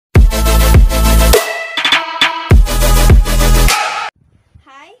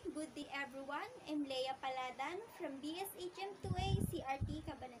Joanne from BSHM2A CRT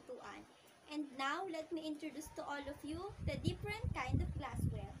Cabanatuan. And now, let me introduce to all of you the different kind of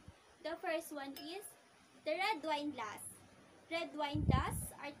glassware. The first one is the red wine glass. Red wine glass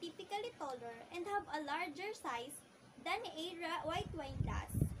are typically taller and have a larger size than a white wine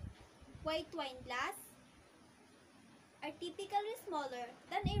glass. White wine glass are typically smaller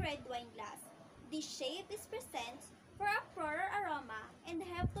than a red wine glass. This shape is present for a floral aroma and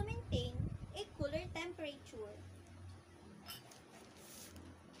help to maintain a cooler temperature.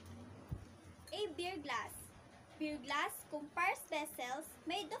 A beer glass. Beer glass compares vessels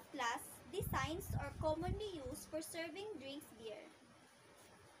made of glass. Designs are commonly used for serving drinks beer.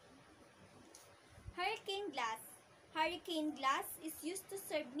 Hurricane glass. Hurricane glass is used to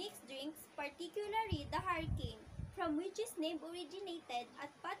serve mixed drinks, particularly the Hurricane, from which its name originated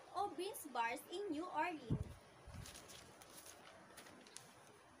at Pat O'Brien's bars in New Orleans.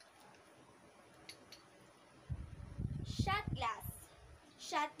 Shot glass.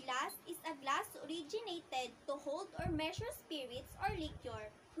 Shot glass is a glass originated to hold or measure spirits or liquor,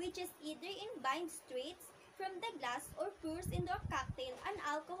 which is either imbibed straight from the glass or pours into a cocktail and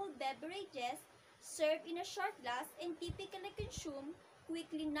alcohol beverages, served in a shot glass and typically consumed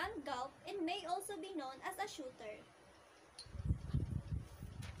quickly, non-gulp, and may also be known as a shooter.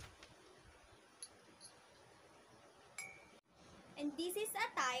 And this is a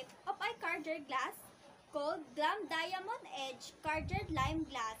type of a cargered glass called Glam Diamond Edge Cargered Lime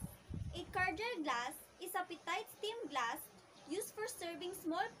Glass. A cargered glass is a petite steam glass used for serving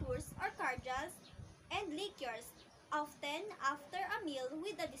small pours or cordials and liqueurs, often after a meal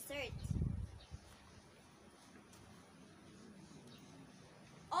with a dessert.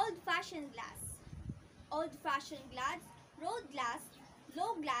 Old-fashioned glass. Old-fashioned glass, road glass,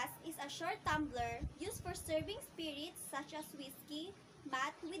 low glass is a short tumbler used for serving spirits such as whiskey,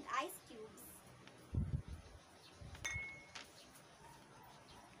 mat with ice cubes.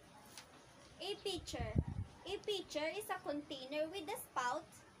 A pitcher. A pitcher is a container with a spout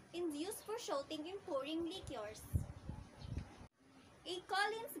and used for shooting and pouring liqueurs. A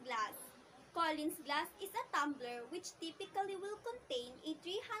Collins glass. Collins glass is a tumbler which typically will contain a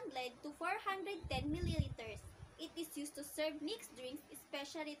 300 to 410 milliliters. It is used to serve mixed drinks,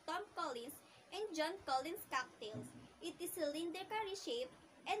 especially Tom Collins and John Collins cocktails. It is cylindrically shaped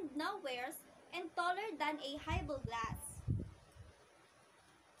and nowhere and taller than a highball glass.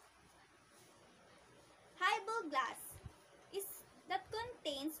 Highball glass is that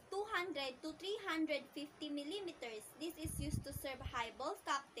contains 200 to 350 millimeters. This is used to serve highball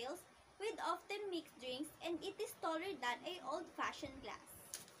cocktails with often mixed drinks, and it is taller than a old-fashioned glass.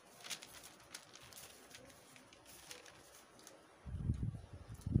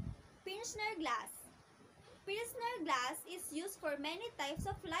 Pilsner glass. Pilsner glass is used for many types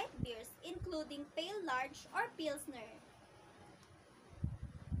of light beers, including pale large or Pilsner.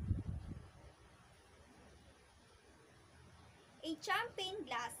 A champagne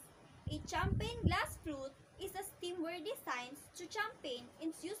glass. A champagne glass flute is a steamware designed to champagne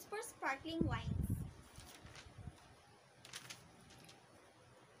and is used for sparkling wines.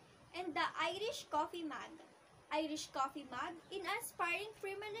 And the Irish coffee mug. Irish coffee mug is aspiring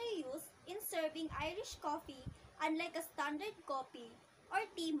primarily used in serving Irish coffee, unlike a standard coffee or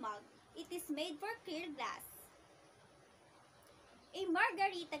tea mug. It is made for clear glass. A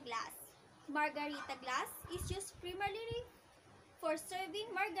margarita glass. Margarita glass is used primarily for serving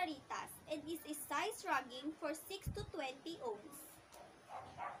margaritas and is a size ranging for 6 to 20 ounces.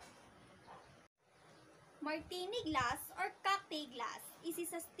 Martini glass or cocktail glass. This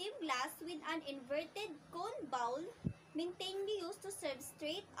is a steam glass with an inverted cone bowl, mainly used to serve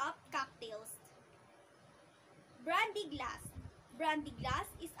straight-up cocktails. Brandy glass. Brandy glass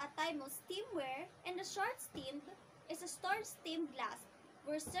is a type of steamware, and a short steamed is a stored steam glass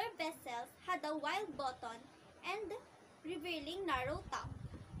where served vessels had a wide bottom and revealing narrow top.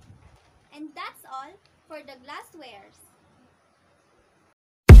 And that's all for the glasswares.